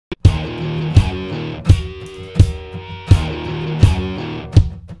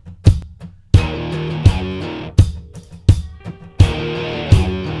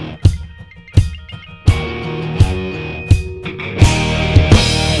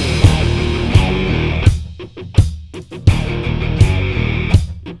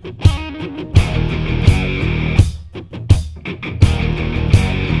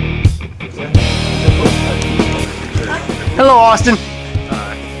Austin.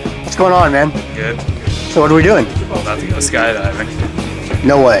 What's going on, man? Good. So what are we doing? About to go skydiving.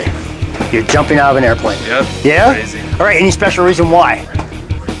 No way. You're jumping out of an airplane. Yep. Yeah? Crazy. All right, any special reason why?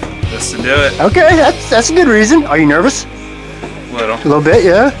 Just to do it. Okay, that's a good reason. Are you nervous? Little. A little bit,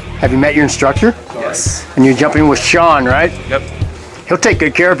 yeah. Have you met your instructor? Yes. And you're jumping with Sean, right? Yep. He'll take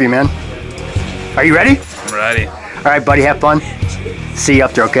good care of you, man. Are you ready? I'm ready. All right, buddy, have fun. See you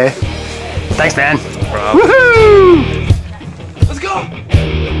up there, okay? Thanks, man. No problem. Woohoo! Let's go!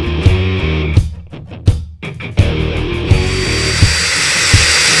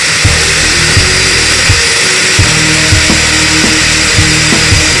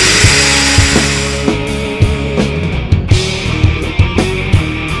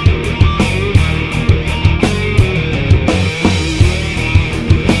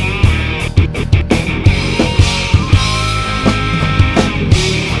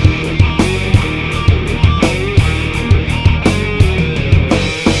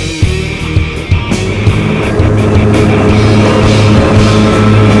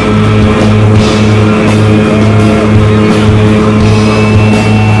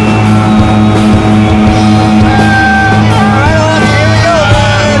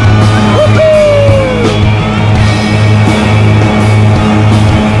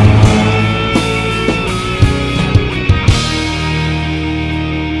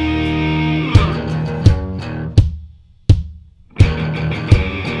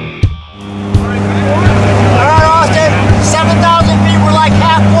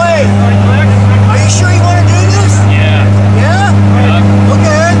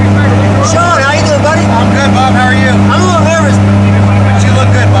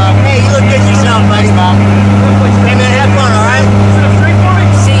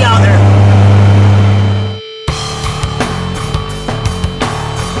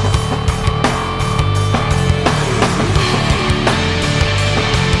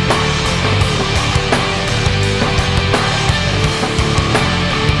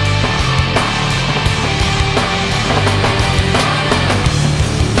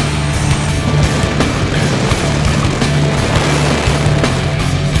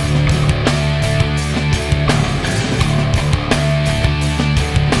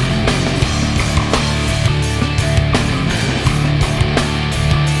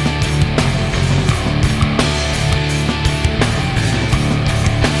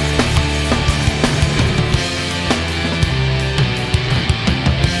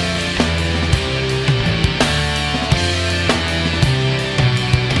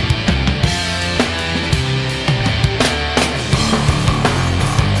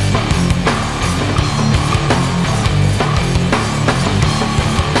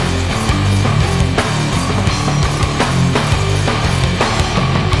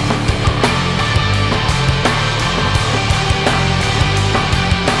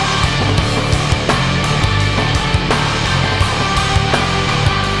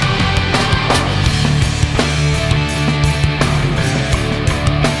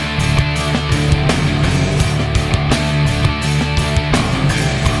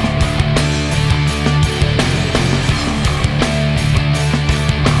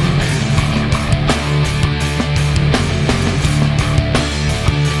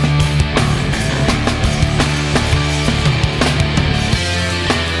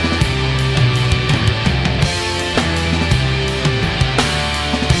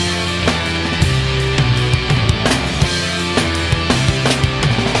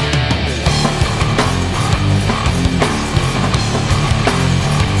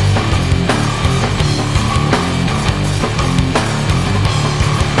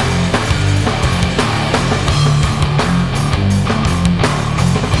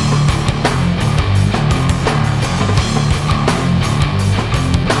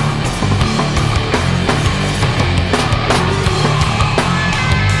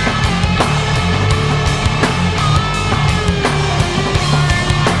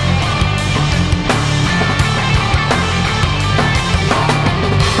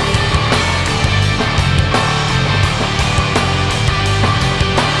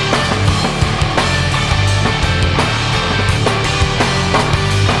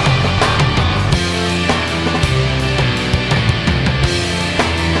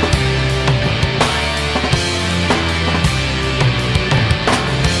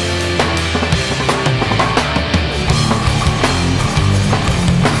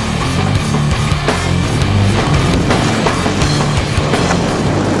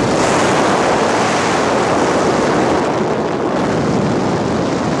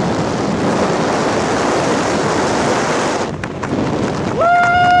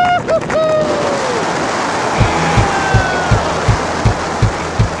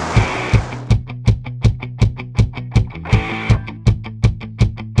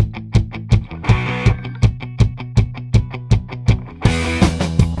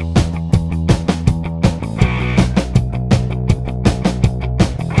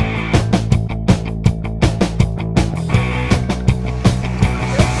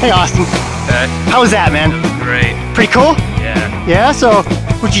 Hey Austin, Okay. how was that, man? Great. Pretty cool? Yeah, Yeah, so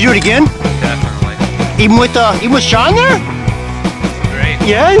would you do it again? definitely. Even with Sean there? Great.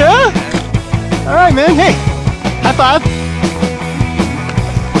 Yeah, yeah. All right, man. Hey, high five.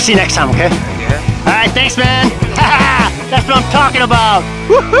 We'll see you next time, okay? Yeah. All right, thanks, man. That's what I'm talking about.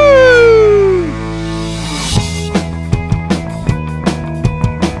 Woohoo!